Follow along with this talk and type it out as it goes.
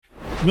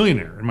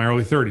millionaire in my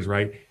early 30s,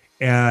 right?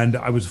 And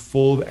I was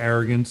full of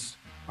arrogance.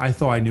 I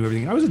thought I knew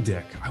everything. I was a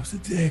dick.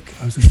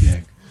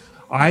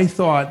 I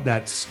thought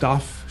that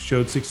stuff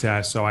showed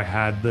success. So I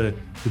had the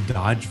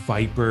Dodge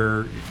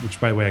Viper,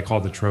 which by the way, I call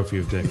the trophy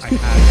of dick.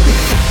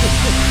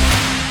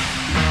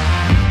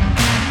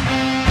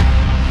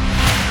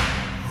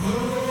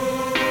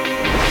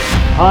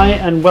 Hi,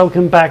 and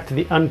welcome back to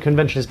the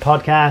Unconventionalist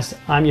Podcast.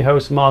 I'm your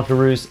host, Mark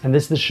Michalowicz, and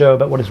this is the show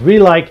about what it's really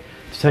like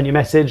to turn your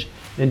message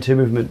into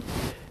movement.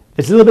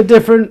 It's a little bit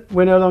different.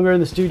 We're no longer in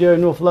the studio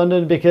in North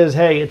London because,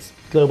 hey, it's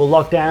global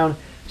lockdown.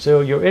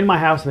 So you're in my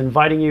house. I'm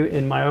inviting you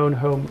in my own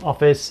home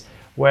office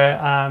where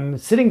I'm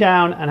sitting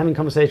down and having a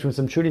conversation with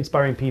some truly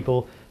inspiring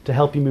people to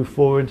help you move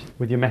forward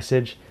with your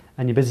message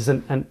and your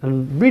business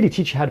and really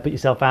teach you how to put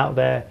yourself out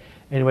there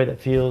in a way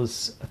that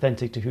feels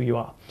authentic to who you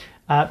are.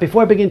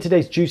 Before I begin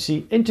today's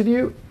juicy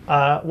interview,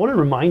 I want to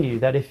remind you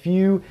that if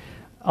you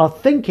are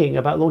thinking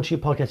about launching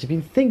a podcast, if you've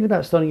been thinking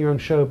about starting your own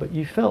show, but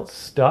you felt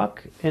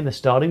stuck in the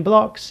starting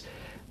blocks,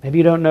 maybe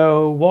you don't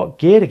know what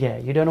gear to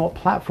get, you don't know what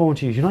platform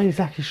to use, you're not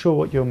exactly sure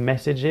what your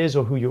message is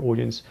or who your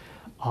audience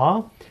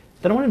are,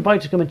 then I want to invite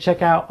you to come and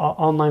check out our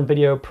online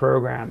video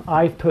program.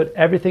 I've put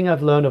everything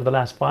I've learned over the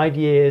last 5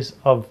 years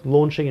of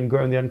launching and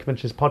growing the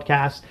Unconventionalist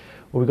Podcast,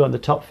 where we got in the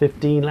top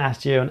 15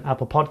 last year on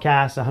Apple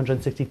Podcasts,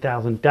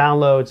 160,000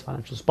 downloads,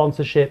 financial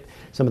sponsorship,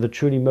 some of the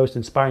truly most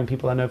inspiring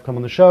people I know have come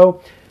on the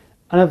show.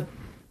 And I've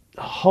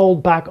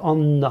held back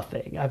on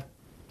nothing. I've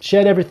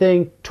shared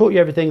everything, taught you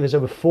everything. There's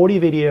over 40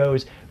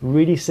 videos,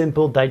 really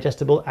simple,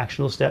 digestible,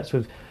 actionable steps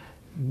with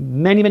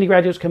many, many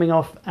graduates coming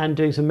off and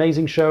doing some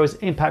amazing shows,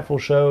 impactful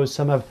shows.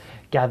 Some have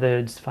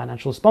gathered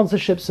financial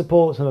sponsorship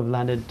support, some have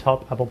landed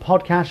top Apple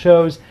Podcast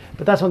shows,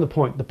 but that's not the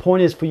point. The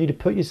point is for you to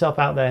put yourself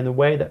out there in the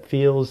way that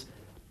feels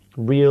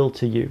real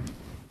to you.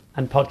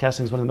 And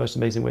podcasting is one of the most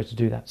amazing ways to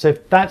do that. So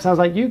if that sounds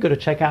like you, go to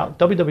check out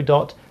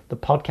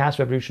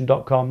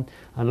www.thepodcastrevolution.com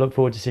and look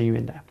forward to seeing you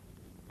in there.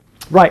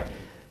 Right.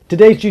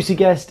 Today's juicy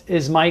guest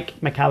is Mike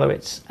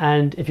Michalowicz.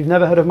 And if you've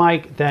never heard of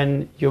Mike,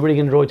 then you're really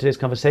going to enjoy today's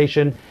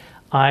conversation.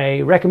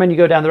 I recommend you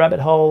go down the rabbit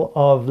hole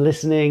of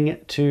listening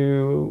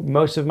to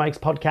most of Mike's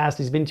podcasts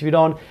he's been interviewed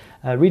on,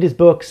 read his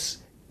books,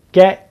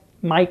 get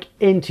Mike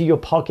into your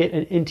pocket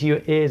and into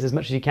your ears as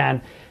much as you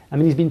can. I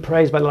mean, he's been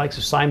praised by the likes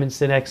of Simon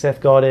Sinek, Seth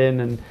Godin,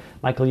 and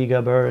Michael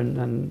Egerber,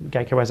 and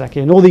Guy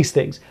Kawasaki, and all these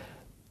things.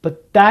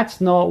 But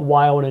that's not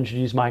why I want to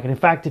introduce Mike. And in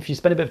fact, if you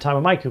spend a bit of time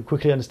with Mike, you'll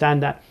quickly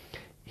understand that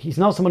he's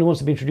not someone who wants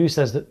to be introduced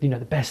as the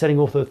best-selling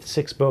author of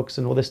 6 books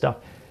and all this stuff.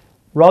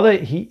 Rather,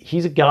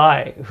 he's a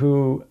guy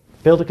who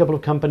built a couple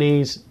of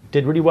companies,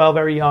 did really well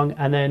very young,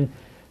 and then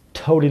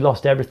totally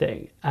lost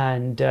everything.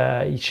 And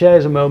he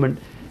shares a moment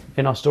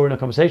in our story, in our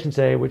conversation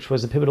today, which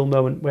was a pivotal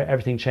moment where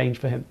everything changed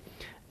for him.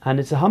 And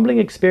it's a humbling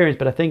experience,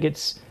 but I think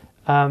it's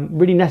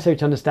really necessary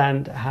to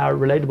understand how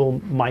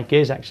relatable Mike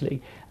is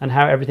actually, and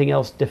how everything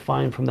else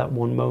defined from that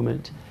one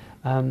moment.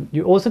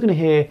 You're also going to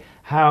hear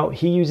how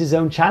he uses his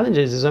own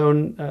challenges, his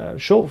own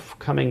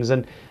shortcomings,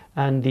 and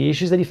the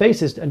issues that he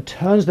faces, and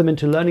turns them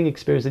into learning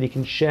experience that he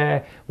can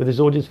share with his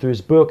audience through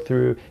his book,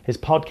 through his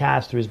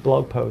podcast, through his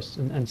blog posts,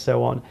 and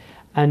so on.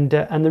 And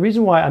the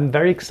reason why I'm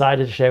very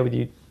excited to share with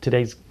you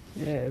today's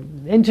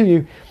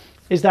interview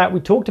is that we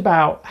talked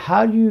about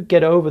how do you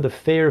get over the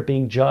fear of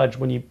being judged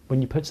when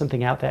you put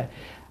something out there.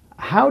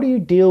 How do you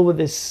deal with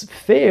this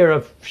fear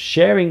of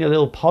sharing a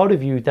little part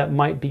of you that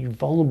might be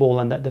vulnerable,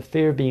 and that the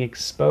fear of being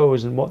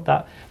exposed and what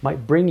that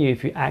might bring you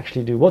if you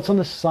actually do? What's on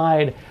the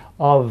side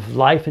of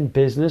life and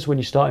business when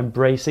you start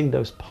embracing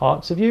those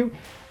parts of you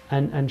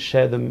and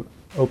share them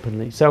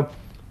openly? So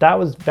that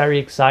was very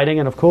exciting.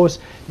 And of course,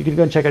 you can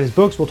go and check out his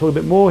books. We'll talk a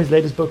bit more. His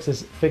latest book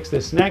is Fix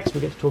This Next.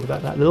 We'll get to talk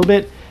about that a little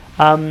bit.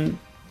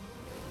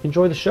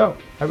 Enjoy the show.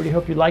 I really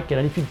hope you like it.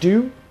 And if you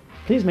do,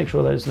 please make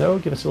sure to let us know.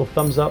 Give us a little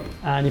thumbs up.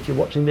 And if you're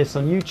watching this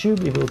on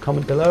YouTube, leave a little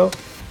comment below.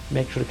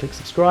 Make sure to click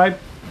subscribe,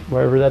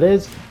 wherever that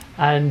is.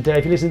 And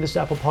if you're listening to this to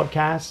Apple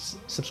Podcasts,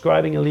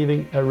 subscribing and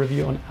leaving a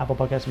review on Apple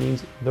Podcasts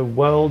means the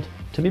world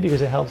to me,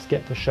 because it helps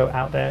get the show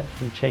out there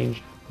and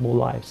change more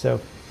lives.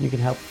 So you can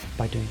help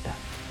by doing that.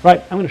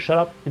 Right, I'm going to shut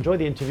up. Enjoy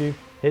the interview.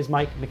 Here's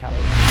Mike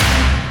Michalowicz.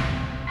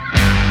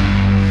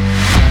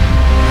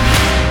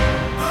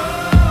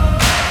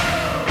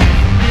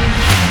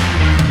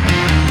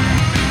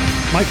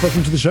 Mike,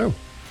 welcome to the show.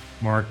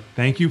 Mark,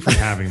 thank you for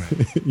having me.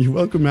 You're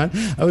welcome, man.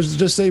 I was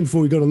just saying before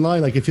we got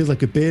online, like it feels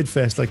like a beard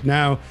fest. Like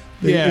now,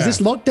 Is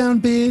this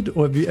lockdown beard,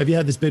 or have you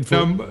had this beard for?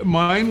 No,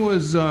 mine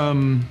was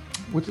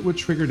what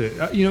triggered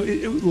it?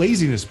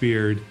 Laziness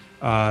beard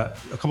a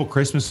couple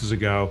Christmases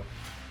ago,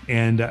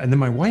 and then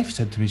my wife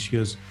said to me, she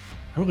goes,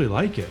 "I really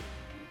like it."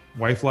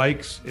 Wife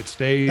likes it,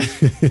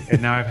 stays,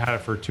 and now I've had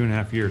it for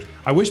 2.5 years.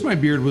 I wish my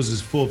beard was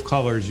as full of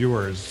color as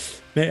yours.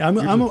 Mate,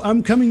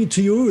 I'm coming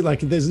to you.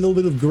 Like, there's a little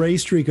bit of gray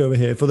streak over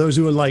here. For those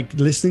who are like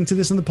listening to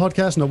this on the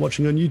podcast, not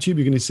watching on YouTube,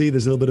 you're going to see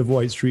there's a little bit of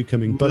white streak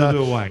coming. But a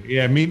little bit of white.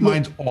 Yeah,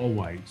 mine's all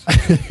white.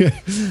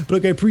 But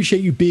look, I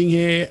appreciate you being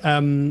here. I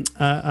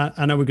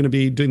know we're going to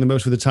be doing the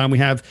most with the time we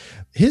have.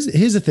 Here's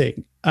the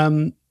thing.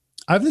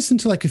 I've listened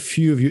to like a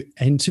few of your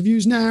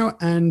interviews now,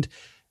 and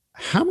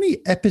How many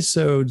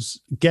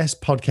episodes,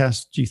 guest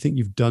podcasts, do you think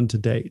you've done to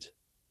date?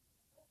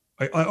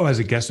 Oh, as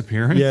a guest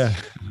appearance? Yeah.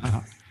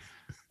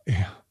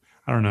 Yeah.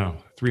 I don't know,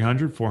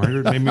 300,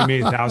 400,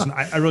 maybe 1,000.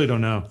 I really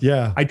don't know.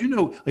 Yeah. I do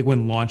know, like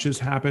when launches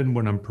happen,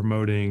 when I'm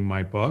promoting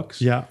my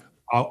books, Yeah.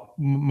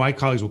 My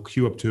colleagues will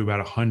queue up to about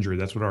 100.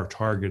 That's what our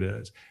target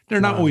is.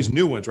 They're not always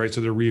new ones, right? So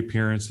they're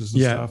reappearances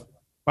and stuff.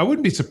 I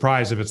wouldn't be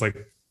surprised if it's like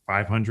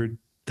 500.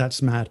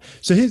 That's mad.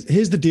 So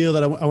here's the deal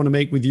that I want to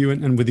make with you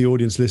and with the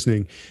audience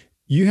listening.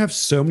 You have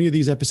so many of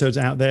these episodes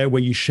out there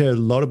where you share a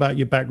lot about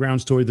your background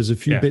story. There's a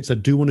few bits I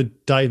do want to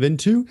dive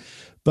into,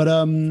 but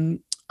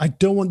I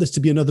don't want this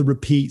to be another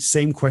repeat,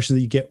 same question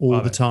that you get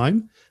all the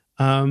time.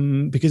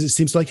 Because it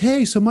seems like,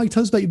 hey, so Mike,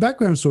 tell us about your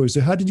background story.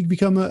 So how did you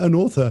become an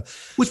author?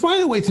 Which, by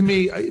the way, to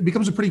me, it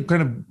becomes a pretty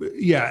kind of,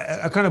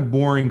 a kind of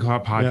boring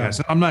podcast.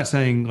 Yeah. I'm not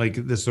saying like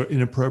this is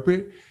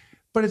inappropriate,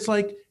 but it's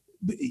like,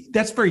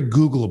 that's very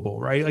Googleable,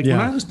 right? Like when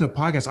I listen to a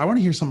podcast, I want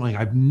to hear something like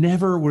I've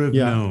never would have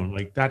known,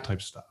 like that type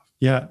of stuff.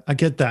 Yeah, I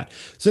get that.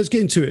 So let's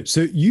get into it.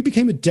 So you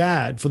became a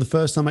dad for the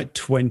first time at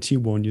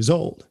 21 years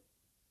old.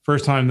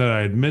 First time that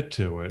I admit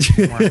to it.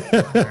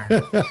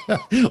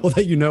 Or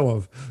that you know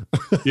of.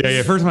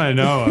 Yeah. First time I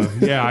know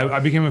of. Yeah, I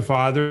became a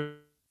father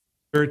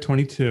at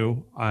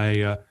 22.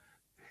 The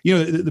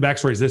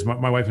backstory is this.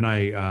 My wife and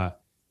I,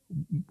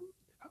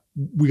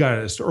 we got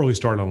an early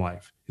start on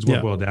life is what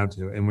it boiled down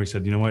to. And we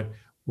said, you know what?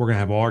 We're going to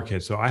have all our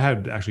kids. So I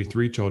had actually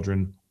 3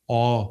 children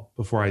all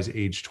before I was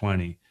age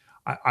 20.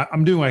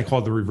 I'm doing what I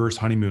call the reverse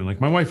honeymoon.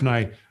 Like my wife and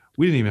I,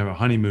 we didn't even have a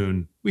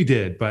honeymoon. We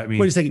did, but I mean.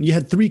 Wait a second. You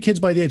had 3 kids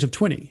by the age of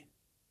 20?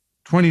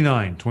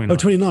 29. Oh,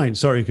 29.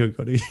 Sorry,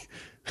 Cody.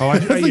 Oh,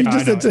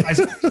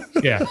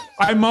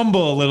 I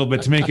mumble a little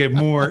bit to make it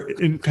more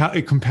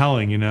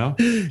compelling, you know?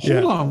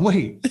 Hold on,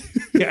 wait.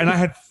 Yeah, and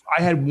I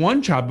had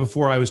one child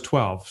before I was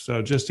 12.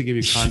 So just to give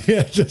you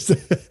context.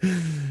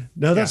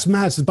 That's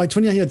mad. So by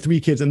 29, you had 3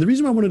 kids. And the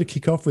reason why I wanted to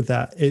kick off with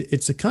that,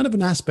 it's a kind of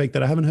an aspect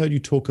that I haven't heard you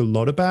talk a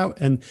lot about.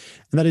 And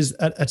that is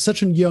at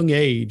such a young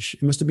age,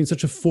 it must have been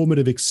such a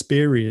formative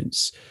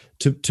experience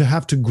to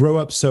have to grow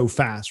up so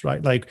fast,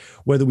 right? Like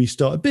whether we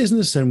start a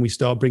business and we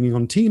start bringing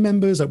on team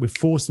members, like we're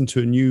forced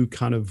into a new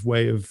kind of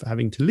way of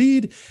having to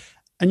lead.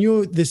 And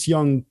you're this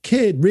young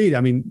kid, really. I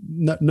mean,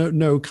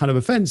 no kind of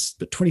offense,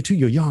 but 22,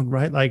 you're young,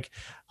 right? Like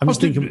I'm just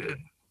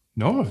thinking.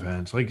 No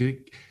offense. Like,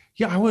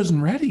 I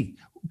wasn't ready.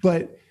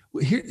 But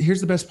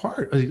here's the best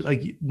part.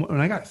 Like when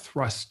I got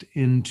thrust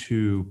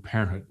into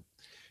parenthood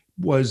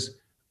was,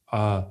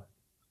 I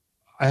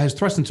was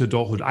thrust into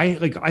adulthood.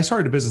 I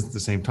started a business at the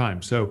same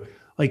time. So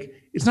like,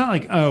 it's not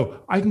like,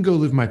 oh, I can go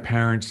live with my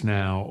parents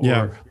now.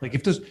 Or like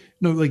if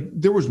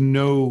there was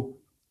no,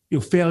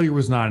 failure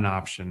was not an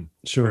option.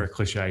 Sure. A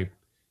cliche.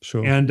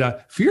 Sure. And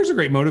fear is a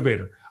great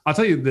motivator. I'll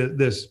tell you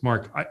this,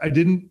 Mark, I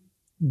didn't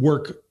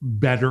work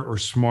better or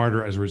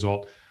smarter as a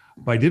result,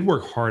 but I did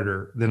work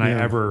harder than I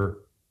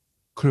ever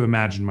could have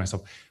imagined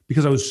myself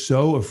because I was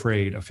so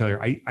afraid of failure.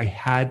 I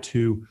had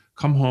to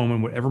come home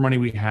and whatever money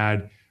we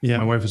had,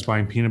 my wife was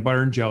buying peanut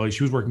butter and jelly.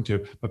 She was working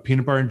too, but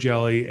peanut butter and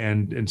jelly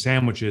and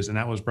sandwiches. And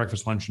that was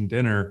breakfast, lunch, and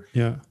dinner.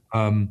 Yeah.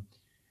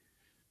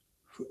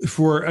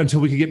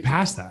 Until we could get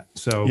past that.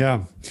 So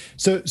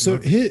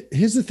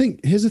here's the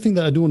thing. Here's the thing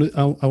that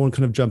I want to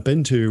kind of jump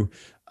into.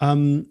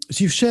 So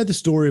you've shared the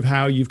story of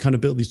how you've kind of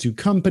built these 2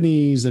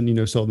 companies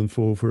and sold them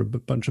for a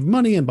bunch of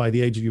money. And by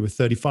the age of you were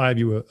 35,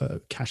 you were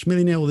a cash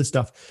millionaire. All this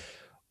stuff.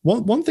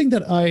 One thing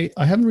that I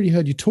haven't really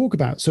heard you talk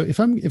about. So if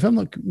I'm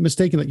not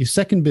mistaken, that your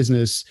second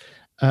business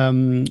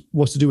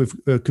was to do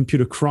with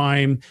computer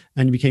crime,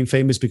 and you became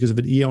famous because of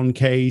an Eon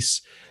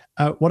case.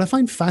 What I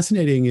find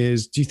fascinating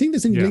is, do you think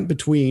there's any link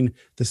between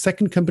the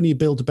second company you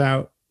built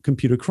about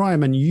computer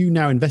crime and you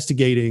now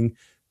investigating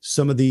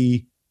some of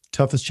the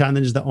toughest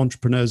challenges that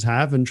entrepreneurs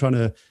have and trying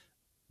to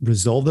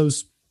resolve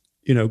those,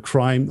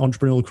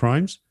 entrepreneurial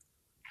crimes?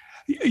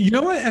 You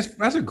know what?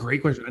 That's a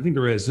great question. I think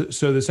there is.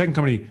 So the second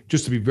company,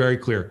 just to be very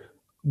clear,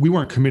 we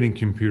weren't committing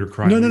computer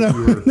crime. No.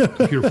 We were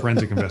computer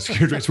forensic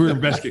investigators. Right? So we were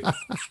investigating.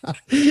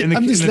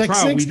 I'm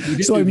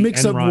dyslexic, so I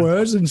mix up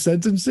words and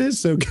sentences.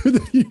 So good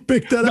that you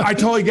picked that up. I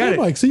totally get it.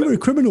 Mike, so you were a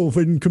criminal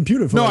in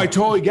computer crime. No, I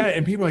totally get it.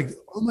 And people are like,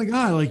 oh my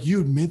God, like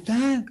you admit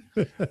that?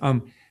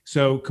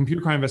 So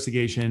computer crime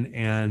investigation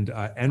and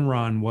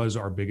Enron was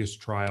our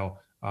biggest trial.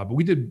 But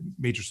we did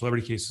major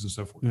celebrity cases and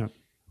so forth. Yeah.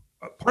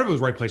 Part of it was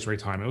right place, right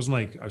time. It wasn't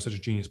like I was such a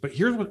genius. But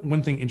here's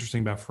one thing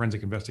interesting about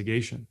forensic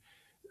investigation.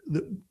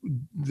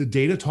 The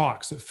data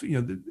talks.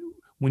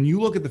 When you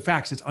look at the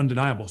facts, it's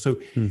undeniable. So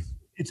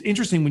it's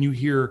interesting when you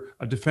hear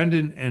a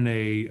defendant and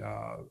a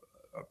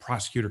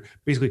prosecutor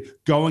basically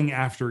going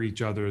after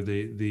each other,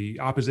 the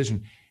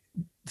opposition,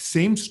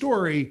 same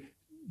story,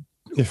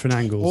 different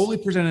angles, totally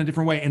presented in a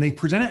different way, and they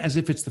present it as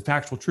if it's the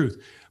factual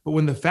truth. But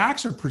when the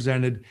facts are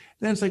presented,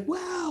 then it's like,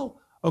 well,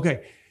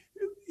 okay.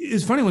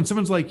 It's funny when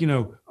someone's like,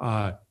 you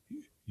I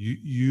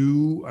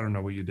don't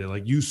know what you did.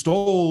 Like you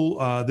stole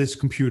this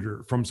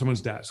computer from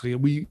someone's desk.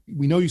 We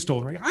know you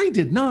stole it. Right? I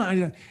did not.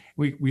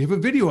 We have a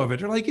video of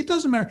it. They're like, it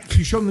doesn't matter.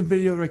 You show them the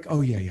video. They're like,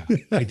 oh yeah,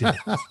 I did.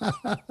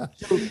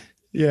 So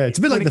Yeah, it's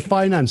a bit like the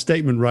finance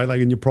statement, right?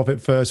 Like in your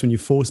profit first, when you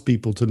force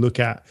people to look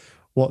at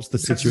what's the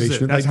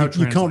situation. That's like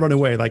you can't run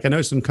away. Like I know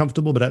it's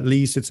uncomfortable, but at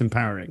least it's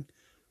empowering.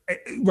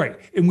 Right.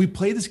 And we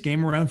play this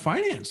game around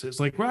finances.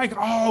 Like we're like,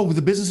 oh,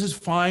 the business is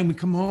fine. We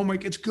come home,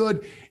 like it's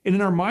good. And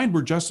in our mind,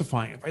 we're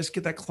justifying it. If I just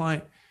get that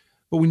client.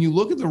 But when you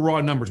look at the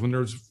raw numbers, when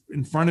they're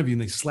in front of you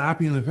and they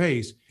slap you in the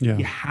face,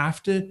 you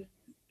have to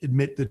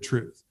admit the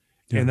truth.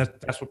 And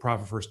that's what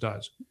Profit First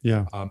does.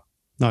 Yeah.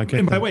 No, I get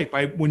and by the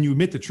way, when you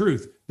admit the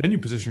truth, then you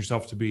position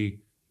yourself to be,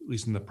 at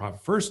least in the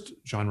Profit First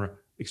genre,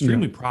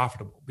 extremely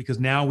profitable, because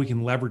now we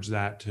can leverage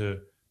that to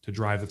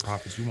drive the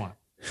profits you want.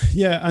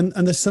 Yeah, and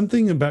there's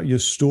something about your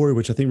story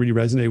which I think really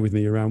resonated with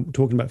me around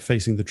talking about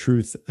facing the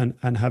truth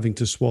and having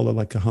to swallow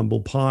like a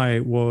humble pie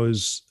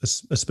was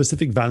a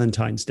specific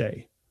Valentine's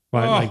Day,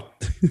 right?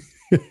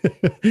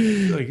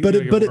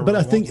 But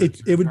I think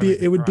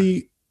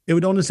it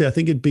would honestly, I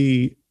think it'd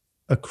be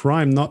a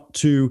crime not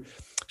to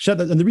shut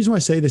that. And the reason why I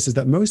say this is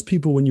that most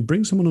people, when you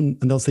bring someone on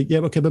and they'll say, yeah,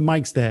 okay, but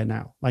Mike's there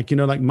now. Like,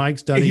 like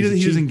Mike's done. He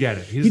doesn't get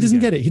it. He doesn't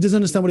get it. He doesn't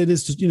understand what it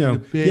is to,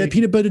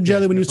 peanut butter and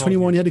jelly when he was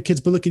 21, he had a kids,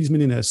 but look at these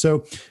millionaires.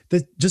 So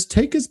just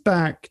take us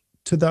back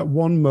to that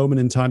one moment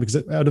in time, because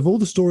out of all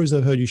the stories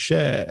I've heard you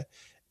share,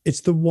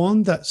 it's the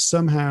one that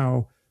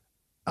somehow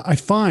I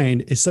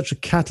find is such a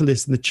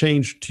catalyst in the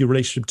change to your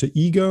relationship to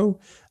ego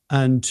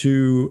and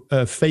to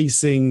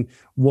facing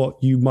what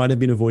you might have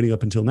been avoiding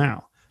up until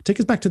now. Take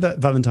us back to that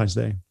Valentine's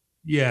Day.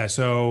 Yeah.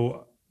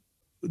 So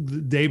the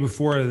day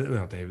before,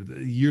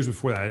 years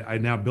before that, I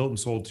now built and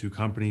sold 2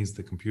 companies,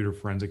 the computer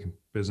forensic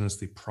business,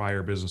 the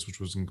prior business, which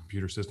was in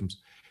computer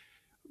systems.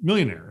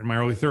 Millionaire in my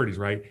early 30s,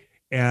 right?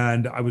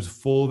 And I was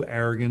full of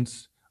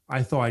arrogance.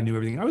 I thought I knew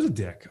everything. I was a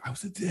dick.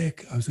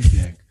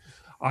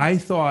 I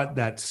thought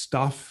that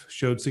stuff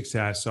showed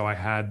success. So I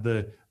had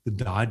the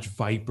Dodge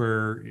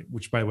Viper,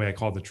 which, by the way, I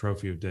call the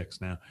trophy of dicks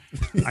now.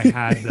 I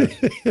had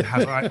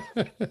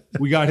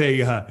we got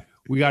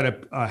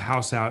a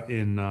house out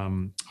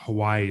in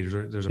Hawaii.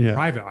 There's a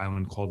private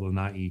island called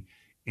Lanai,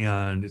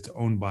 and it's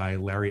owned by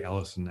Larry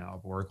Ellison now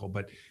of Oracle.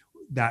 But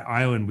that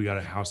island, we got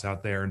a house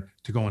out there, and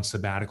to go on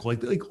sabbatical,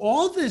 like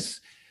all this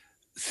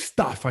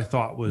stuff, I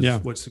thought was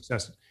what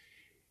success is.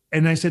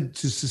 And I said,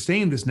 to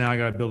sustain this now, I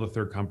got to build a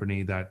third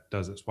company that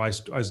does this. Well,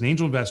 I was an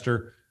angel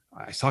investor.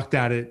 I sucked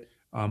at it.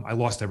 I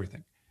lost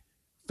everything.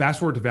 Fast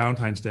forward to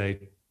Valentine's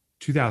Day,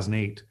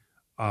 2008.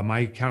 My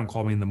accountant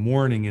called me in the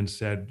morning and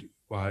said,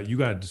 you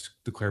got to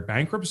declare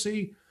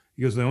bankruptcy.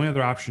 He goes, the only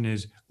other option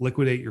is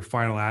liquidate your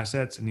final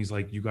assets. And he's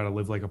like, you got to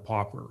live like a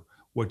pauper.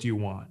 What do you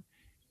want?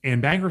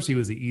 And bankruptcy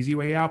was the easy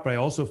way out, but I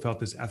also felt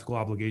this ethical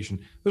obligation.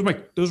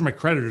 Those are my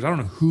creditors. I don't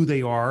know who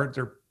they are.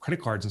 They're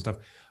credit cards and stuff,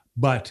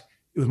 but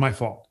it was my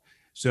fault.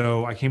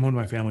 So I came home to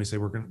my family and said,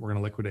 we're going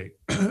to liquidate.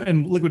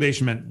 And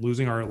liquidation meant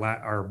losing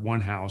our one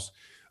house.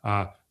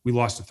 We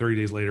lost it 30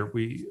 days later.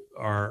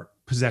 Our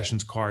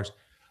possessions, cars.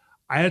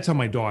 I had to tell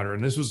my daughter,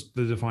 and this was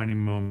the defining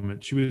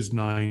moment. She was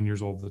 9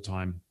 years old at the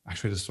time.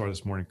 Actually, I just saw her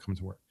this morning coming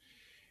to work.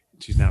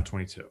 She's now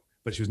 22,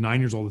 but she was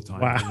 9 years old at the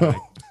time. Wow.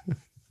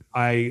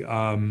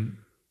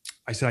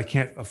 I said, I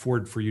can't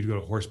afford for you to go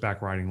to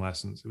horseback riding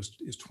lessons. It was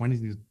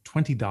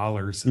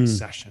 $20 a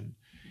session,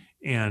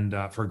 and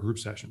for a group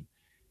session.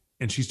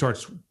 And she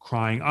starts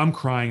crying. I'm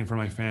crying in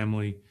front of my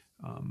family.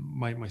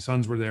 My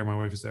sons were there. My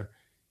wife is there.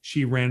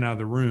 She ran out of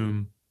the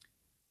room,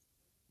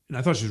 and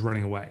I thought she was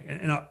running away.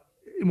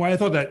 And why I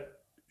thought that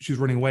she was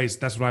running away is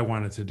that's what I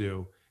wanted to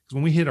do. Because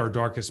when we hit our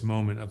darkest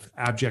moment of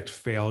abject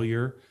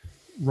failure,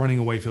 running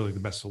away feels like the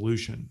best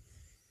solution.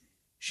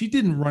 She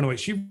didn't run away.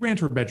 She ran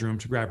to her bedroom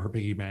to grab her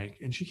piggy bank,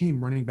 and she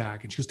came running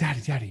back, and she goes,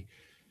 Daddy.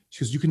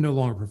 She goes, you can no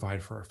longer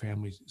provide for our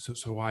family,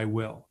 so I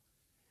will.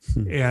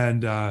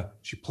 And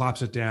she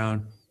plops it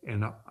down,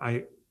 and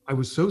I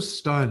was so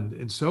stunned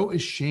and so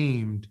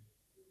ashamed,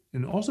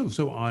 and also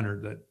so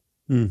honored that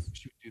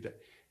she would do that.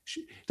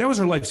 That was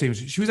her life savings.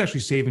 She was actually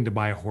saving to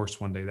buy a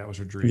horse one day. That was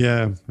her dream.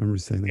 Yeah, I remember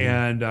saying that.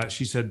 And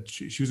she said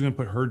she was going to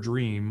put her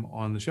dream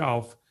on the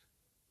shelf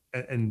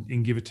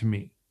and give it to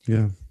me.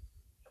 Yeah.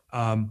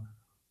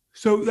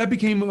 So that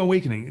became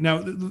awakening.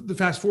 Now, the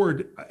fast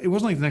forward, it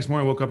wasn't like the next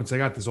morning I woke up and said,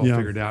 I got this all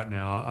figured out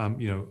now.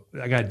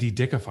 I got to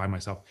de-dickify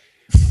myself.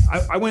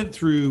 I went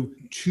through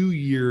 2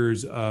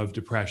 years of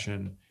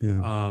depression.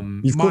 Yeah.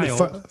 You've called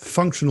it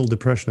functional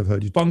depression, I've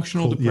heard you.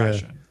 Functional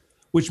depression,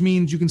 which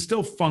means you can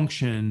still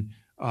function,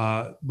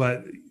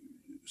 but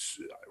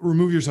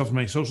remove yourself from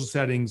any social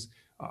settings.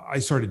 I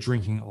started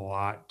drinking a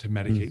lot to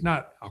medicate,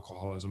 not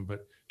alcoholism,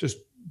 but just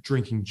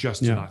drinking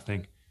just to not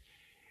think.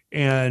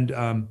 And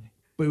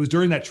but it was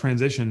during that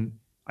transition,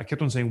 I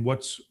kept on saying,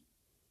 what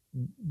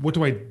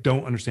do I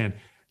don't understand?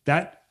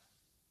 That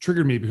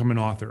triggered me to become an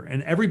author.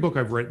 And every book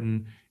I've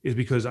written is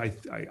because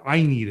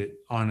I need it,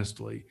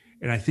 honestly.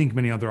 And I think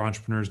many other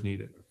entrepreneurs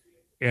need it.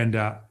 And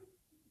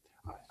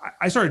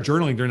I started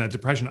journaling during that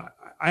depression.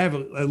 I have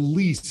at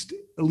least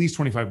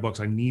 25 books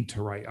I need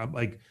to write. I'm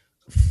like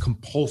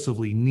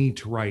compulsively need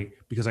to write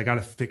because I got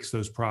to fix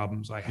those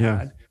problems I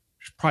had.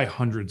 probably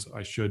hundreds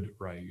I should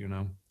write,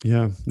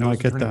 Yeah, no, I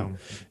get that.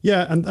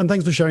 Yeah, and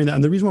thanks for sharing that.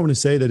 And the reason why I want to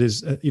say that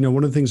is,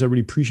 one of the things I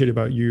really appreciate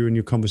about you and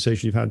your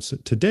conversation you've had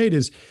to date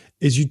is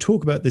you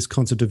talk about this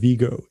concept of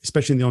ego,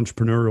 especially in the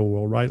entrepreneurial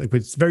world, right? Like,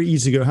 it's very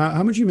easy to go,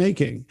 how much are you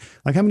making?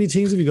 Like, how many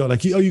teams have you got?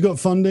 Like, you got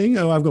funding?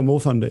 Oh, I've got more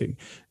funding.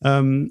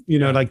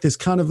 Like this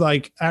kind of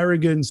like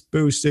arrogance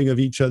boasting of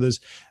each other's.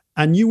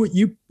 And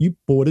you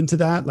bought into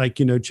that, like,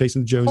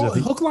 chasing the Jones.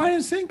 Hook, line,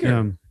 and sinker.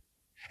 Yeah.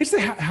 It's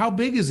how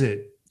big is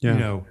it?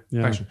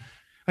 Question.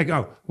 Like,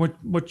 oh,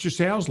 what's your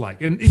sales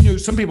like? And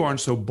some people aren't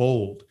so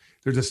bold.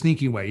 There's a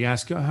sneaky way. You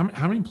ask, how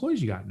many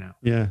employees you got now?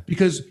 Yeah.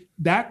 Because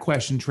that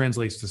question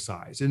translates to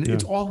size. And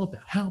it's all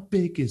about how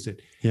big is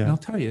it? Yeah. And I'll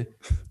tell you,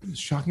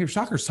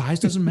 shocker,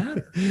 size doesn't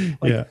matter.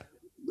 Like,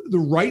 the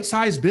right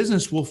size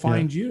business will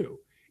find you.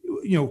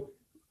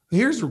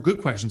 Here's the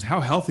good questions.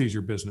 How healthy is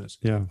your business?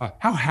 Yeah.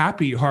 How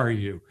happy are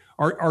you?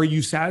 Are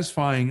you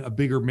satisfying a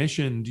bigger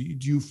mission? Do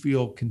you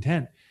feel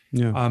content?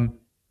 Yeah.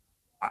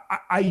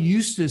 I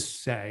used to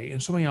say,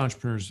 and so many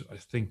entrepreneurs I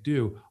think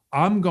do,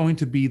 I'm going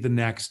to be the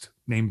next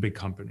name big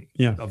company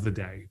of the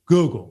day.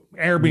 Google,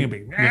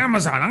 Airbnb,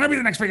 Amazon. I'm going to be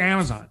the next big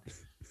Amazon.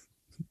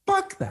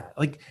 Fuck that.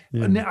 Like,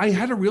 I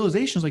had a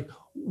realization. It's like,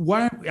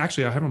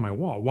 actually, I have it on my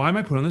wall. Why am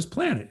I put on this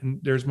planet? And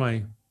there's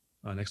my,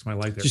 next to my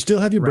light there. Do you still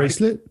have your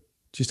bracelet?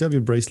 Do you still have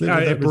your bracelet? Yeah,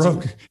 it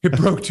broke. It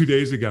broke 2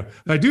 days ago.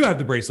 I do have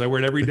the bracelet. I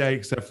wear it every day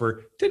except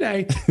for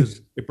today,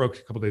 because it broke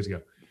a couple of days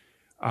ago.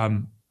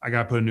 I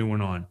got to put a new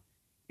one on.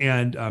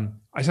 And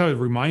I saw a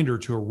reminder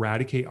to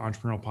eradicate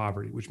entrepreneurial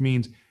poverty, which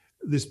means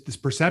this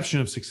perception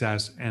of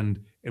success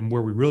and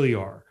where we really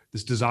are,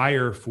 this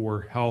desire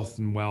for health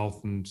and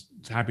wealth and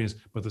happiness,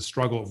 but the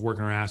struggle of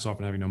working our ass off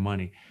and having no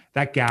money.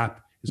 That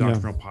gap is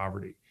entrepreneurial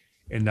poverty.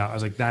 And I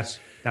was like, that's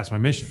my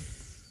mission.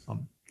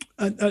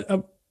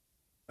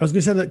 I was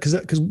going to say that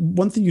because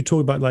one thing you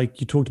talked about, like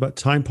you talked about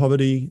time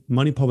poverty,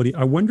 money poverty.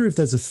 I wonder if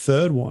there's a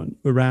third one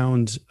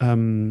around,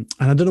 and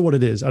I don't know what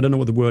it is. I don't know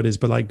what the word is,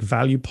 but like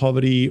value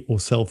poverty or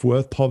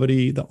self-worth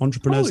poverty that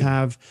entrepreneurs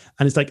have.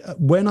 And it's like,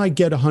 when I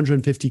get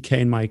 150K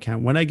in my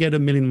account, when I get $1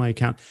 million in my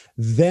account,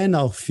 then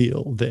I'll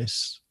feel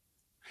this.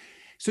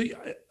 So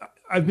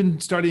I've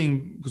been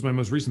studying, because my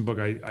most recent book,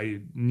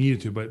 I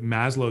needed to, but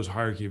Maslow's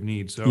hierarchy of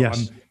needs. So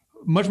I'm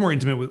much more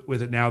intimate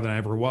with it now than I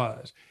ever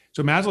was.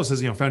 So Maslow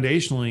says,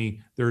 foundationally,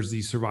 there's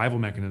these survival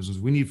mechanisms.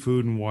 We need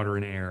food and water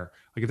and air.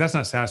 Like, if that's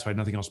not satisfied,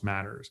 nothing else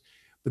matters.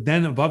 But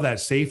then above that,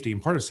 safety.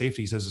 And part of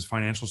safety, he says, is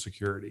financial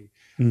security.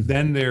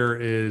 Then there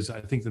is,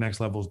 I think the next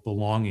level is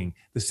belonging,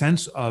 the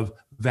sense of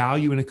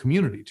value in a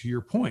community, to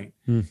your point.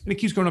 And it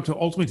keeps going up to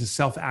ultimately to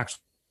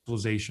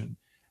self-actualization.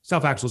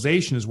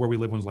 Self-actualization is where we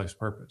live one's life's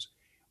purpose.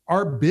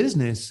 Our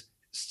business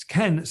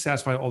can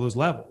satisfy all those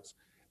levels.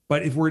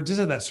 But if we're just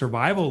at that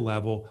survival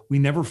level, we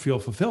never feel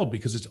fulfilled,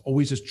 because it's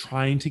always just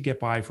trying to get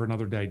by for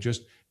another day,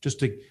 just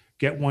to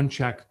get one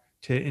check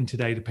in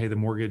today to pay the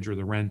mortgage or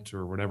the rent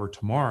or whatever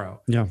tomorrow.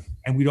 Yeah.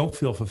 And we don't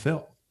feel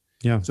fulfilled.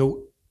 Yeah.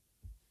 So,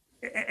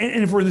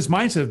 and if we're in this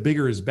mindset of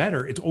bigger is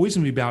better, it's always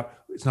going to be about,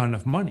 it's not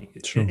enough money.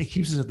 It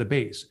keeps us at the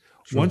base.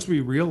 Once we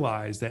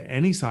realize that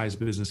any size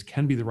business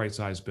can be the right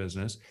size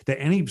business,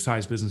 that any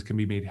size business can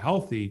be made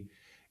healthy,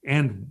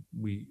 and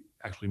we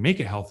actually make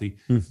it healthy,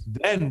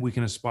 then we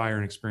can aspire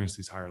and experience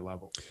these higher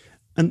levels.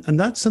 And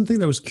that's something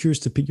that I was curious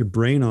to pick your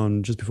brain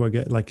on just before I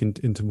get like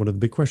into what the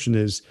big question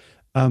is.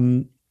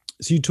 So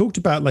you talked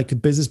about like a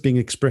business being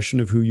an expression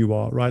of who you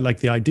are, right?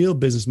 Like the ideal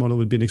business model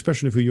would be an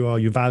expression of who you are,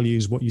 your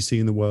values, what you see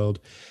in the world.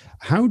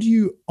 How do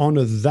you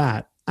honor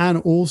that? And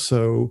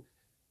also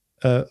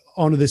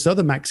honor this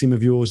other maxim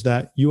of yours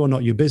that you are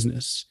not your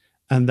business,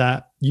 and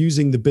that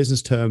using the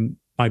business term,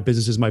 my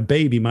business is my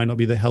baby, might not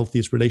be the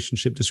healthiest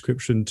relationship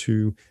description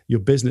to your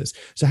business.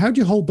 So how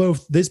do you hold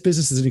both this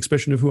business as an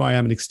expression of who I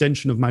am, an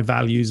extension of my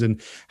values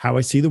and how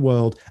I see the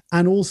world,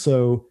 and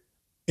also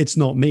it's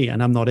not me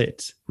and I'm not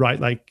it, right?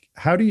 Like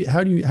how do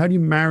you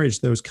marriage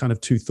those kind of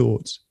two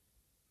thoughts?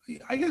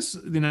 I guess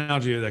the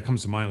analogy that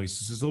comes to mind, at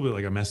least, is a little bit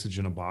like a message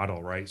in a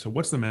bottle, right? So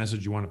what's the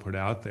message you want to put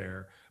out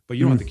there? But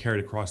you don't have to carry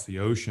it across the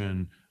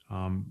ocean.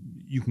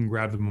 You can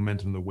grab the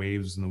momentum of the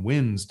waves and the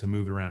winds to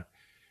move it around.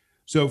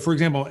 So, for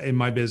example, in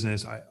my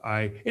business,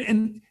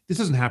 and this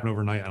doesn't happen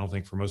overnight, I don't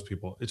think, for most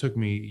people. It took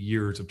me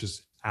years of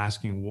just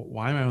asking,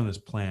 why am I on this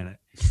planet?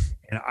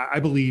 And I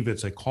believe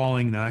it's a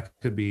calling. Now, that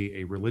could be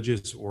a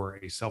religious or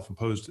a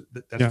self-imposed.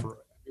 That's for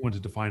everyone to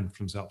define for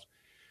themselves.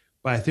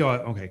 But I feel,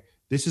 okay,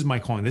 this is my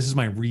calling. This is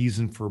my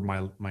reason for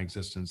my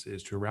existence,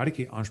 is to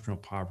eradicate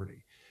entrepreneurial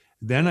poverty.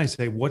 Then I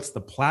say, what's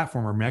the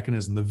platform or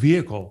mechanism, the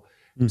vehicle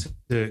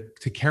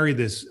to carry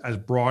this as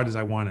broad as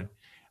I want it?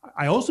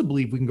 I also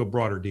believe we can go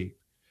broad or deep.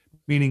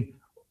 Meaning,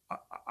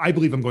 I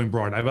believe I'm going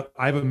broad.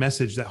 I have a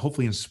message that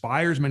hopefully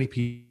inspires many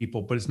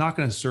people, but it's not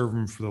going to serve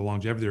them for the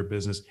longevity of their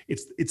business.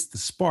 It's the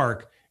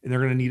spark, and they're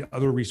going to need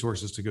other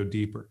resources to go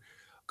deeper.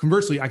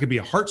 Conversely, I could be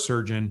a heart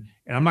surgeon,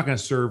 and I'm not going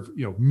to serve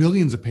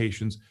millions of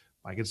patients.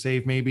 I could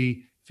save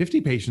maybe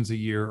 50 patients a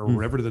year or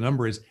whatever the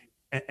number is,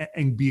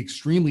 and be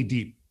extremely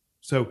deep.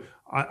 So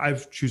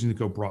I've choosing to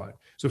go broad.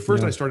 So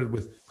first I started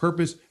with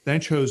purpose, then I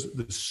chose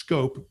the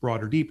scope,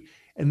 broad or deep.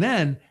 And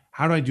then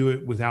how do I do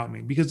it without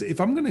me? Because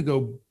if I'm going to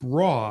go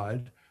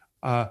broad,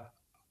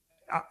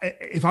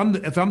 if I'm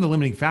the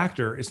limiting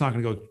factor, it's not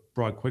going to go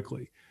broad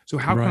quickly. So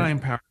how can I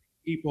empower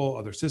people,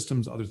 other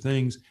systems, other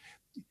things?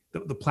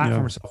 The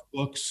platform itself,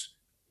 books,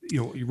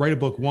 you write a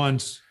book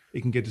once,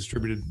 it can get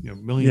distributed,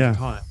 millions of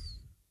times.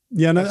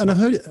 Yeah, and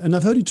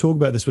I've heard you talk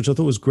about this, which I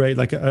thought was great.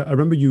 Like I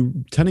remember you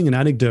telling an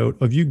anecdote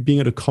of you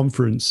being at a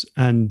conference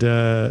and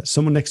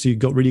someone next to you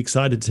got really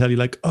excited to tell you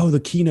like, oh,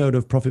 the keynote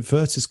of Profit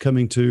First is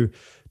coming to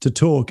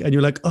talk, and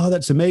you're like, oh,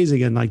 that's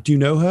amazing, and like, do you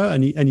know her?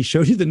 And he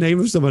showed you the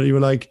name of someone, and you were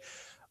like,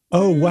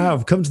 oh wow,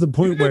 I've come to the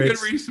point where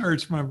it's good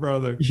research, my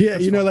brother. Yeah,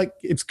 like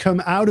it's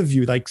come out of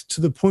you, like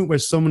to the point where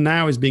someone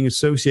now is being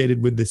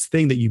associated with this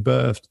thing that you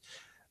birthed.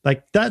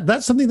 Like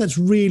that's something that's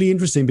really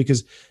interesting,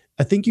 because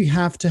I think you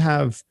have to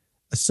have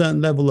a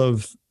certain level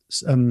of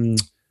I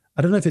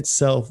don't know if it's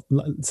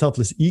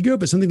selfless ego,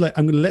 but something like,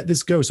 I'm going to let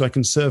this go so I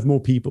can serve more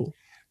people.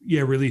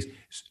 Yeah, release.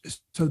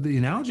 So the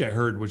analogy I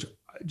heard, which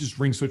just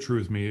rings so true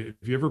with me,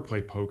 if you ever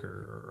play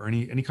poker or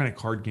any kind of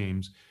card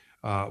games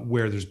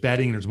where there's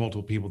betting and there's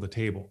multiple people at the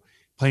table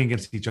playing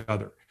against each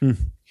other.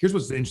 Here's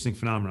what's the interesting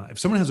phenomenon. If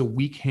someone has a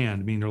weak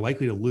hand, meaning they're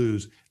likely to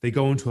lose, they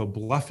go into a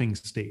bluffing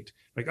state.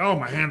 Like, oh,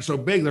 my hand's so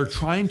big. They're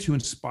trying to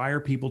inspire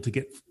people to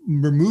get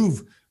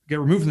removed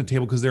from the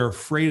table because they're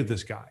afraid of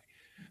this guy.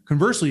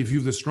 Conversely, if you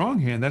have the strong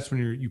hand, that's when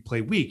you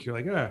play weak. You're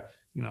like,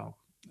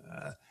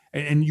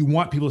 and you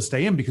want people to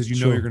stay in because you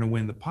know you're going to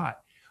win the pot.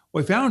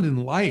 What I found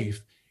in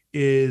life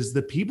is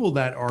the people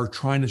that are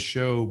trying to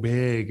show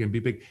big and be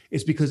big,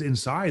 it's because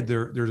inside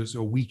there's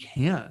a weak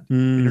hand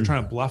and they're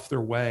trying to bluff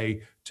their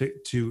way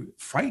to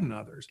frighten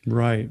others.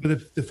 Right. But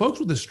if the folks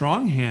with the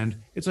strong hand,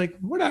 it's like,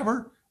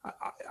 whatever.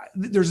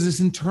 There's this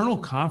internal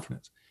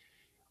confidence.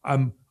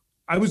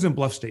 I was in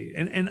bluff state,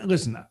 and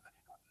listen,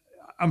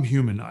 I'm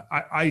human.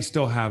 I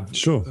still have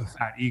a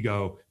fat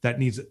ego that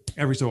needs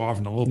every so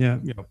often a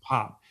little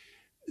pop.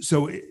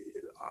 So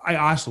I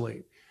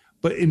oscillate.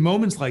 But in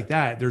moments like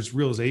that, there's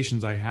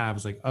realizations I have.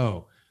 It's like,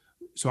 oh,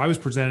 so I was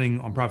presenting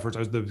on Profit First. I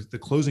was the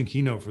closing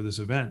keynote for this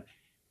event.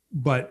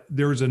 But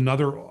there's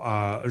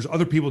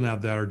other people now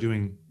that are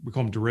doing, we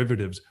call them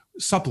derivatives,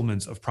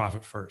 supplements of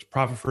Profit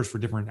First for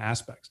different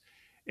aspects.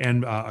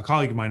 And a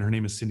colleague of mine, her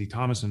name is Cindy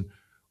Thomason,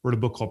 wrote a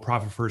book called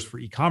Profit First for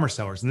e-commerce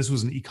sellers. And this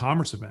was an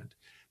e-commerce event.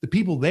 The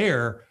people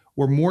there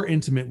were more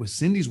intimate with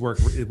Cindy's work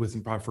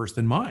within Profit First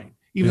than mine,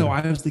 even though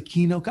I was the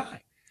keynote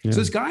guy. Yeah. So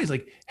this guy's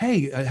like,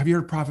 hey, have you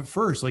heard of Profit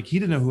First? Like, he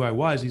didn't know who I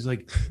was. He's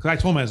like, because I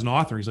told him as an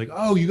author, he's like,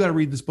 oh, you got to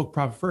read this book,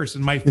 Profit First.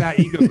 And my fat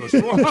ego goes,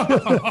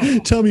 whoa.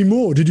 Tell me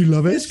more. Did you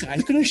love it? This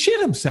guy's going to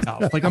shit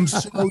himself. Like, I'm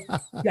so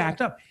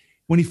jacked up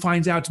when he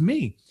finds out it's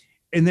me.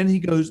 And then he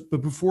goes,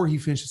 but before he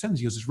finished the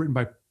sentence, he goes, it's written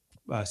by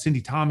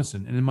Cindy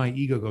Thomason. And then my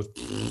ego goes,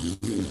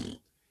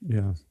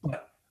 yeah.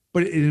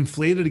 But it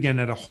inflated again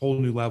at a whole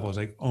new level. I was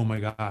like, oh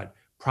my God,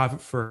 Profit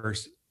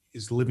First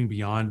is living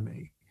beyond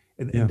me.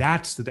 And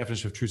that's the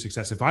definition of true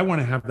success. If I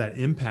want to have that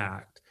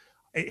impact,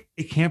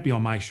 it can't be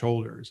on my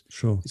shoulders.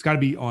 Sure. It's got to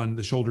be on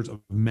the shoulders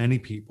of many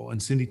people.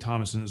 And Cindy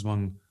Thomason is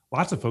among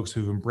lots of folks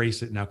who've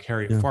embraced it and now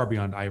carry it far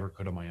beyond I ever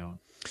could on my own.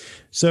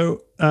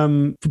 So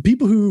for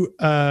people who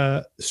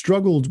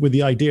struggled with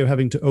the idea of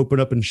having to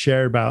open up and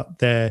share about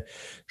their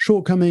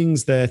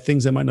shortcomings, their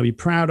things they might not be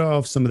proud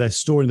of, some of their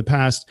story in the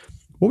past,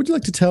 what would you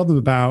like to tell them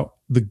about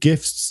the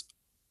gifts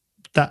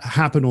that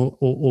happen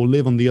or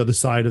live on the other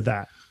side of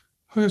that?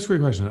 Oh, that's a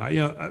great question.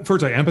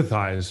 First, I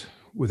empathize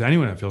with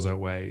anyone that feels that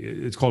way.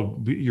 It's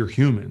called you're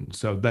human,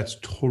 so that's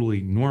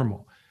totally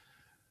normal.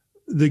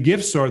 The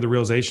gifts are the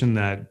realization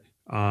that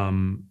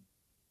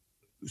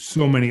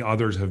so many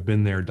others have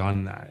been there,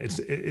 done that.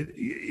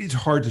 It's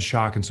hard to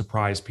shock and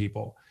surprise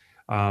people.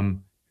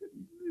 When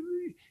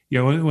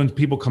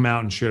people come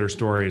out and share their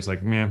stories,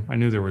 like, man, I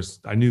knew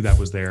that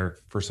was there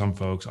for some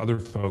folks. Other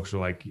folks are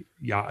like,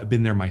 yeah, I've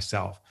been there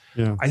myself.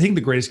 Yeah. I think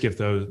the greatest gift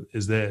though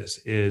is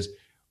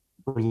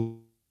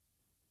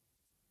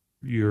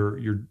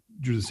you're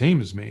the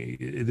same as me.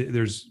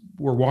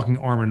 We're walking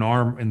arm in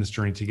arm in this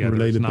journey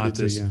together. It's not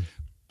this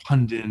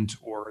pundit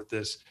or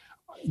this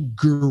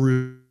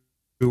guru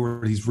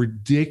or these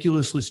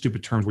ridiculously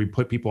stupid terms where we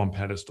put people on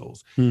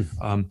pedestals.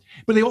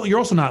 But you're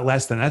also not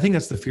less than. I think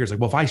that's the fear. It's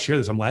like, well, if I share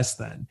this, I'm less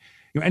than.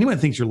 Anyone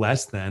that thinks you're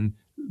less than,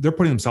 they're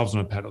putting themselves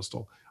on a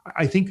pedestal.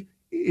 I think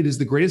it is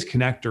the greatest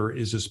connector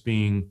is just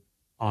being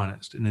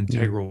honest and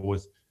integral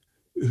with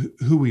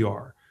who we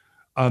are.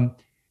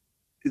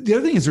 The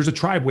other thing is there's a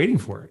tribe waiting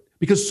for it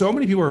because so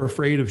many people are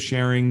afraid of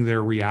sharing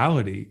their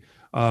reality.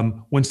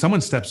 When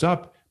someone steps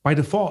up, by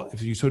default,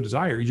 if you so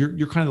desire,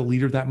 you're kind of the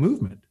leader of that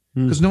movement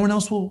because no one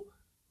else will,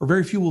 or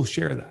very few will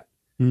share that.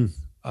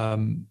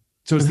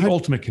 So it's the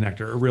ultimate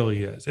connector. It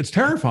really is. It's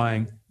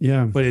terrifying,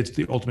 but it's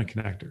the ultimate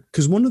connector.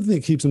 Because one of the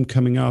things that keeps them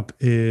coming up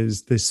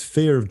is this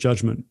fear of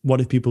judgment.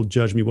 What if people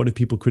judge me? What if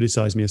people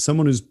criticize me? As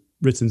someone who's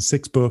written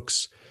 6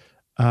 books,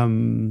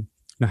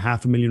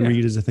 500,000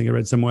 readers, I think I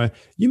read somewhere.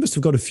 You must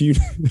have got a few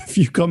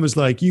comments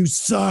like, "You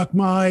suck,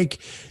 Mike."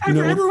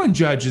 Everyone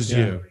judges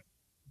you.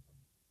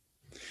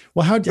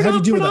 Well, how do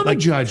you deal with that? I'm a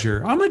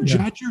judger. I'm a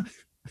judger.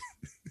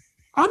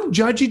 I'm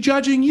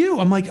judging you.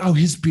 I'm like, oh,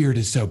 his beard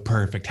is so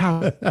perfect.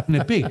 How can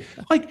it be?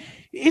 Like,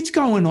 it's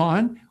going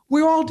on.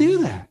 We all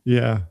do that.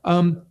 Yeah.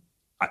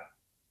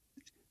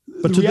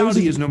 But the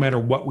reality is, no matter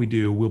what we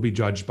do, we'll be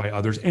judged by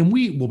others, and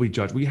we will be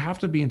judged. We have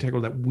to be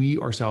integral that we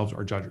ourselves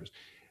are judges.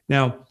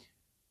 Now,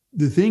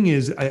 the thing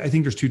is, I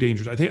think there's two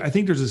dangers. I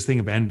think there's this thing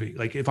of envy.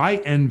 Like, if I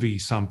envy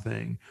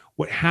something,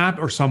 what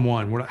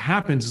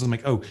happens, is I'm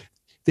like, oh,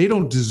 they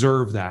don't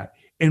deserve that.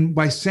 And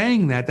by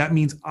saying that, that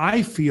means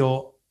I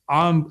feel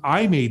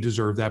I may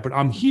deserve that, but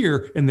I'm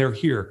here and they're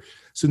here.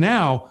 So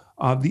now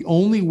the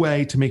only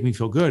way to make me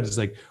feel good is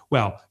like,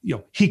 well,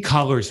 he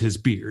colors his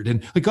beard,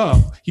 and like,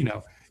 oh,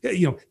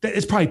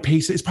 it's probably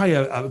paste. It's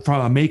probably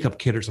from a makeup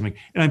kit or something.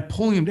 And I'm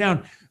pulling him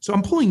down. So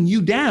I'm pulling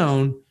you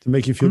down to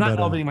make you feel better. I'm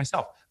not elevating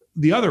myself.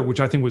 The other, which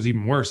I think was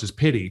even worse, is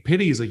pity.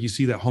 Pity is like, you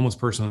see that homeless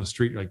person on the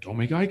street, you're like, don't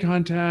make eye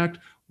contact,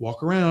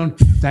 walk around.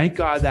 Thank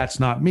God that's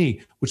not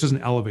me, which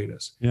doesn't elevate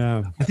us.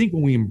 Yeah. I think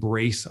when we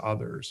embrace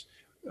others,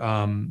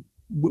 when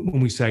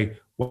we say,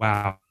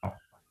 wow,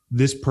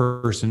 this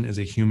person is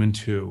a human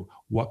too.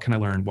 What can I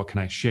learn? What can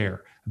I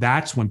share?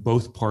 That's when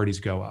both parties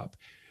go up.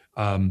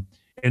 And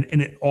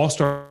it all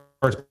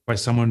starts by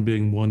someone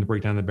being willing to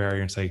break down the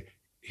barrier and say,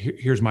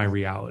 here's my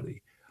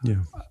reality.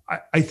 Yeah.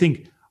 I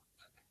think,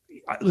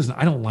 listen,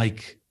 I don't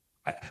like,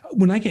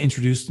 when I get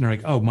introduced and they're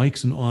like, oh,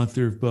 Mike's an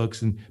author of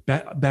books and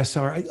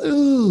bestseller.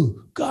 Oh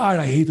God,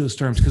 I hate those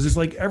terms, because it's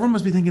like, everyone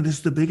must be thinking this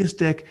is the biggest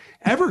dick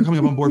ever coming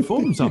up on board full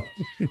of himself.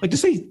 Like, to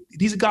say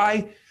he's a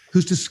guy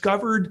who's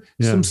discovered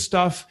some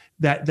stuff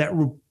that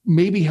will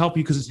maybe help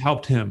you because it's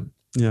helped him.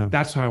 Yeah.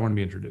 That's how I want to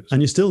be introduced.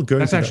 And you're still going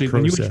That's through actually, that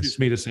when you process. introduced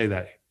me to say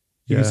that,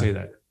 you can say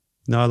that.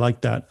 No, I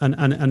like that.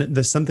 And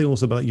there's something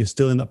also about you're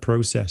still in that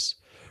process,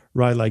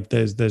 right? Like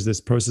there's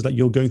this process that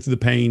you're going through the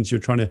pains. You're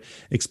trying to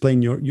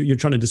explain you're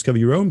trying to discover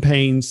your own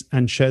pains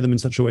and share them in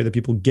such a way that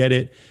people get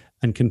it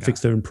and can fix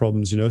their own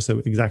problems, So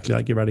exactly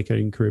like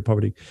eradicating career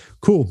poverty.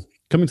 Cool.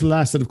 Coming to the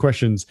last set of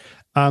questions.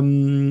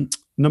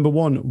 Number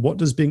one, what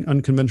does being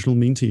unconventional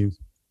mean to you?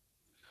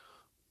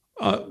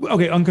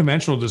 Okay,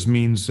 unconventional just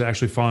means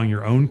actually following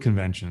your own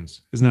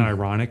conventions. Isn't that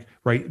ironic,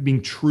 right?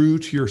 Being true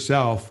to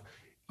yourself,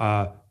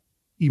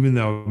 even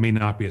though it may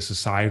not be a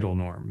societal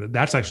norm.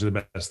 That's actually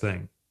the best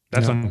thing.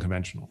 That's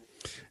unconventional.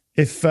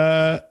 If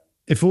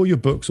all your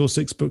books, all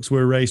 6 books,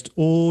 were erased,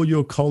 all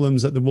your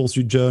columns at the Wall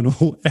Street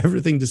Journal,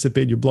 everything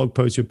disappeared, your blog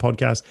posts, your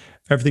podcast,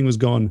 everything was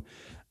gone,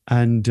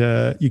 and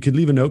you could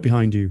leave a note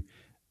behind you,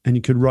 and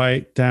you could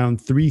write down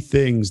 3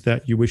 things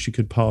that you wish you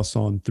could pass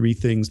on, 3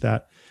 things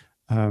that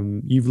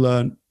you've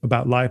learned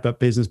about life, about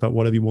business, about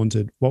whatever you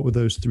wanted, what would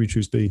those 3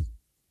 truths be?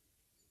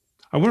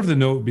 I wonder if the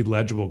note would be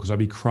legible, because I'd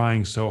be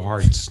crying so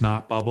hard,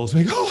 snot bubbles,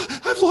 like, oh,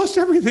 I've lost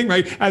everything,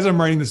 right? As I'm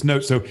writing this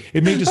note. So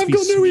it may just be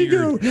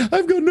smeared.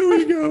 I've got no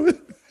ego.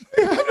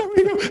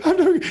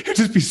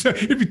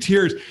 It'd be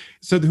tears.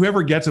 So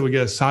whoever gets it would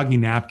get a soggy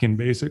napkin,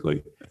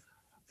 basically.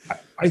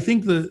 I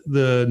think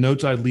the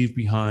notes I'd leave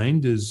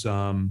behind is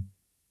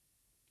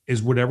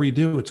whatever you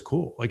do, it's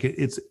cool. Like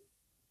it's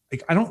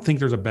like, I don't think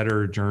there's a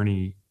better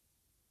journey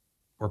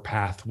or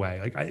pathway.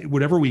 Like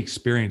whatever we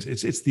experience,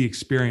 it's the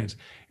experience.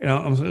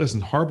 And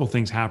listen, horrible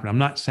things happen. I'm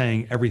not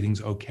saying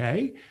everything's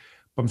okay,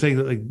 but I'm saying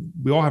that like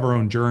we all have our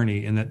own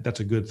journey, and that's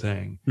a good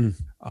thing.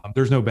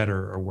 There's no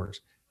better or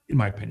worse, in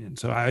my opinion.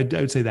 So I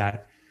would say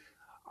that.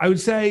 I would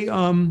say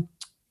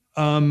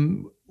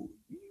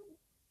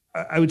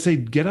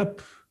get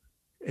up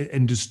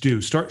and just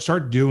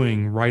start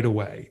doing right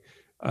away.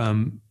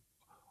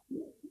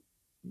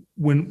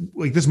 When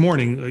like this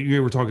morning,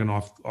 you were talking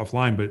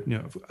offline, but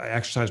I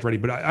exercised already,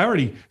 but I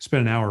already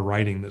spent an hour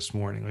writing this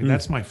morning. Like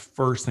that's my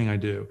first thing I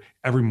do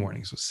every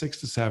morning. So 6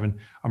 to 7,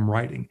 I'm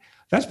writing.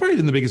 That's probably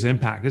been the biggest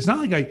impact. It's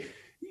not like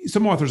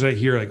some authors I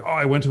hear like, oh,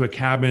 I went to a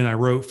cabin, I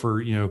wrote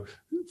for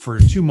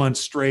 2 months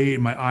straight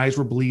and my eyes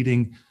were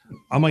bleeding.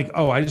 I'm like,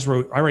 oh, I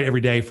write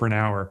every day for an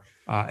hour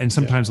and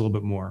sometimes a little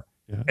bit more.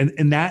 Yeah.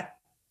 And that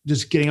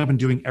just getting up and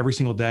doing every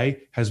single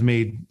day has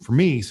made, for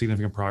me,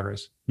 significant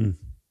progress.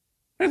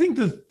 I think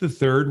the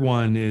third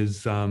one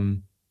is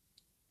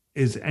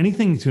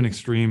anything to an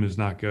extreme is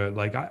not good.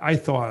 Like I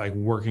thought like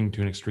working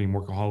to an extreme,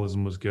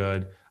 workaholism was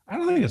good. I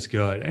don't think it's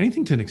good.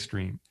 Anything to an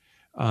extreme.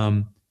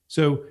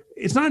 So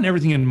it's not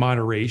everything in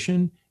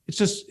moderation. It's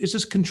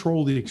just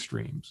control the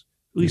extremes,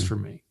 at least for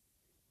me.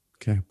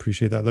 Okay,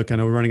 appreciate that. Look, I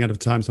know we're running out of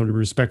time, so I want to be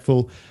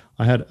respectful.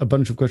 I had a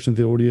bunch of questions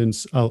from the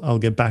audience. I'll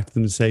get back to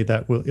them and say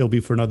that it'll be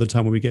for another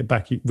time when we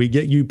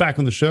get you back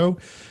on the show.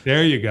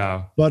 There you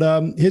go. But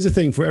here's the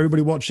thing for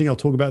everybody watching. I'll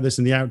talk about this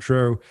in the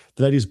outro.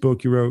 The latest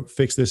book you wrote,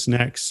 Fix This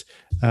Next,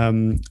 a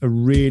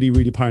really,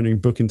 really pioneering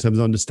book in terms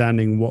of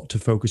understanding what to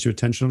focus your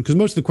attention on. Because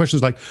most of the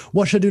questions like,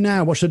 what should I do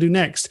now? What should I do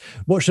next?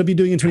 What should I be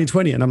doing in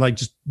 2020? And I'm like,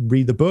 just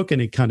read the book,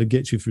 and it kind of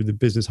gets you through the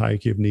business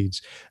hierarchy of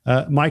needs.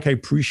 Mike, I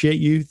appreciate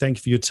you. Thank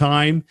you for your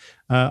time.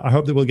 I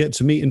hope that we'll get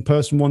to meet in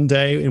person one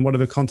day in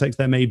whatever context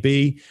there may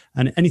be.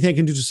 And anything I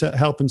can do to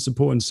help and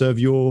support and serve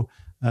your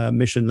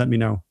mission, let me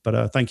know.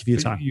 But thank you for your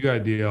time. You got a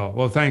deal.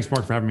 Well, thanks,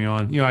 Mark, for having me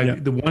on.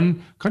 The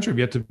one country I've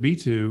yet to be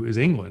to is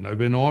England. I've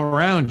been all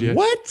around you.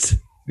 What?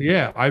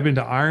 Yeah, I've been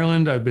to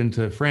Ireland. I've been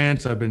to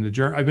France. I've been to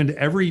Germany. I've been to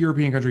every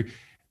European country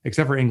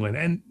except for England.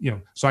 And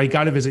so I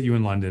got to visit you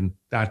in London.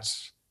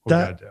 That's what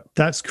we got to do.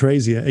 That's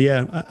crazy.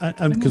 Yeah,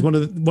 because one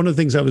of the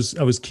things I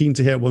was keen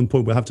to hear at one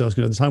point, we'll have to ask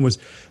you another time, was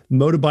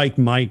Motorbike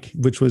Mike,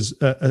 which was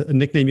a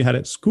nickname you had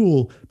at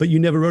school, but you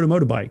never rode a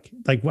motorbike.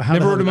 Like, how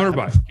never rode a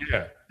motorbike?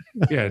 Yeah.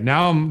 Yeah,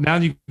 now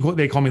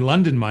they call me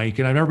London Mike,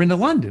 and I've never been to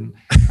London.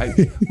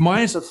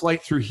 Minus a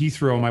flight through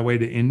Heathrow on my way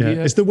to India.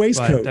 Yeah, it's the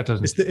waistcoat.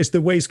 It's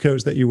the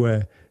waistcoats that you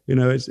wear.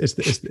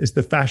 It's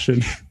the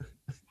fashion.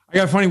 I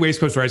got a funny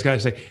waistcoat story. I just got to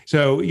say.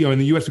 So in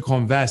the U.S. we call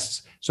them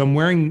vests. So I'm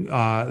wearing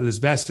this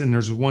vest, and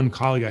there's one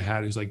colleague I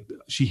had who's like,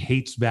 she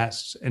hates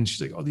vests, and she's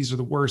like, "Oh, these are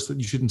the worst. That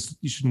you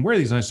shouldn't wear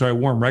these." And so I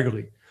wore them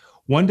regularly.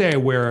 One day I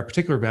wear a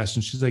particular vest,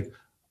 and she's like,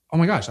 "Oh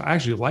my gosh, I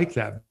actually like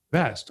that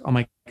vest." I'm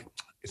like,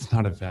 it's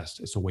not a vest,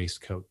 it's a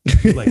waistcoat.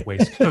 You like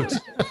waistcoats.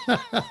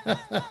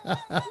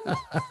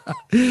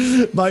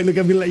 Mike, look,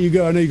 I'm gonna let you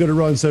go. I know you got to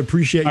run, so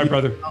appreciate you. All right,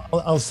 brother.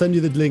 I'll send you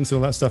the links and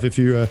all that stuff if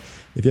you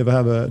ever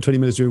have 20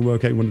 minutes during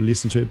workout and want to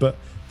listen to it. But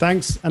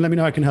thanks, and let me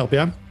know how I can help,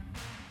 yeah?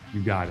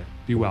 You got it.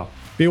 Be well.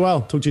 Be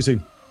well. Talk to you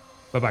soon.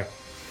 Bye-bye.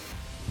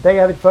 There you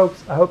have it,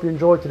 folks. I hope you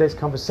enjoyed today's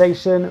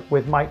conversation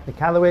with Mike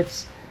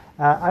Michalowicz.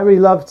 I really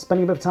loved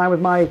spending a bit of time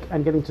with Mike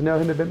and getting to know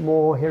him a bit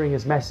more, hearing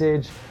his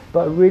message.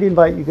 But I really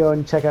invite you to go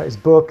and check out his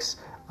books.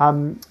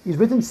 He's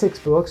written 6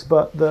 books,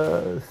 but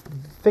the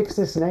Fix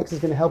This Next is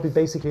going to help you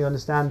basically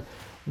understand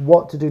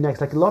what to do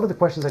next. Like a lot of the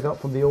questions I got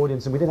from the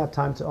audience, and we didn't have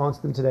time to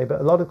answer them today,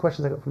 but a lot of the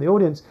questions I got from the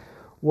audience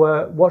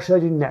were, what should I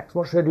do next?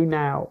 What should I do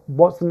now?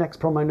 What's the next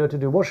problem I know to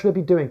do? What should I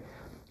be doing?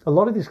 A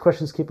lot of these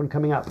questions keep on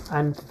coming up,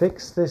 and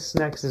Fix This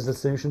Next is the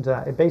solution to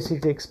that. It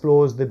basically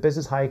explores the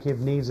business hierarchy of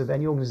needs of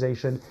any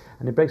organization,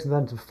 and it breaks them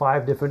down to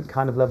 5 different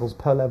kind of levels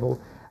per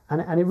level.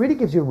 And it really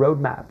gives you a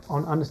roadmap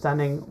on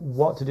understanding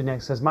what to do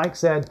next. As Mike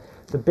said,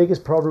 the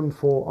biggest problem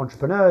for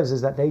entrepreneurs is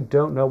that they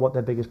don't know what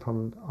their biggest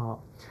problems are.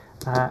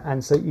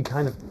 And so you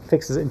kind of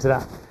fixes it into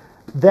that.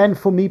 Then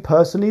for me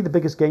personally, the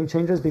biggest game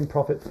changer has been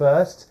Profit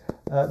First,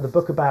 the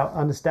book about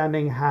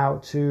understanding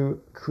how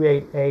to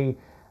create a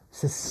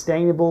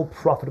sustainable,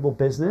 profitable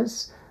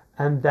business,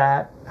 and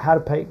that how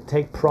to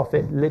take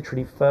profit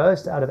literally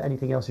first out of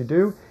anything else you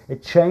do.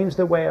 It changed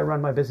the way I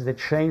run my business. It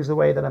changed the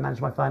way that I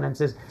manage my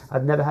finances.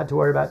 I've never had to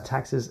worry about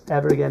taxes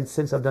ever again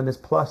since I've done this.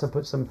 Plus, I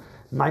put some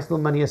nice little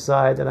money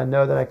aside that I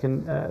know that I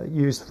can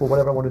use for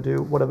whatever I want to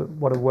do, whatever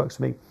works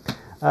for me.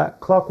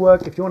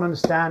 Clockwork, if you want to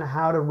understand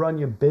how to run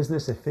your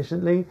business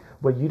efficiently,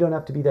 where you don't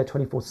have to be there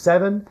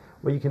 24/7,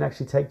 where you can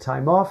actually take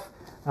time off,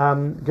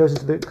 goes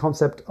into the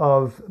concept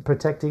of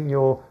protecting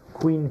your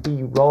queen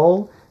bee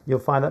role. You'll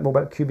find out more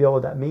about QBR,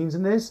 what that means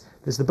in this.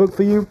 This is the book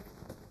for you.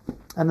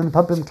 And then the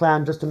Pump and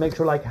Plan, just to make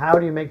sure, like, how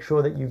do you make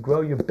sure that you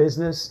grow your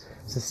business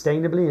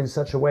sustainably in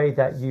such a way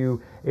that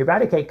you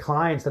eradicate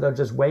clients that are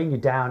just weighing you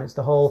down. It's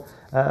the whole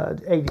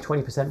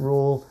 80-20%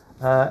 rule.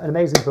 An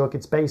amazing book.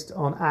 It's based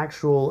on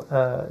actual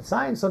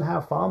science on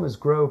how farmers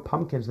grow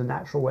pumpkins the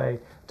natural way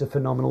to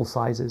phenomenal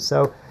sizes.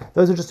 So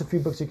those are just a few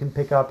books you can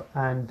pick up,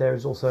 and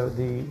there's also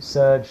the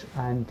Surge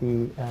and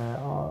the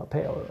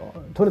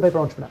Toilet Paper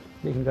Entrepreneur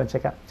that you can go and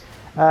check out.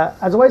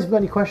 As always, if you've got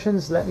any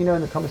questions, let me know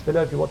in the comments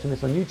below if you're watching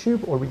this on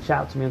YouTube, or reach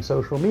out to me on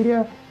social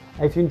media.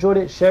 If you enjoyed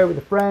it, share it with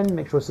a friend.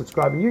 Make sure to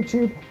subscribe on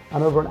YouTube,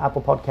 and over on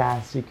Apple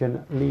Podcasts, you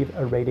can leave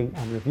a rating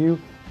and review.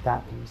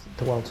 That means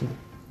the world to me.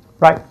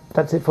 Right,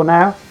 that's it for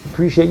now.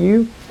 Appreciate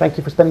you. Thank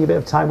you for spending a bit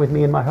of time with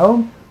me in my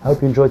home. I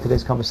hope you enjoyed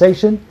today's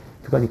conversation.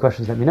 If you've got any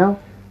questions, let me know.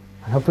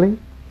 And hopefully,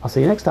 I'll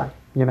see you next time.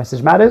 Your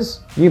message matters,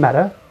 you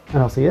matter, and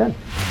I'll see you then.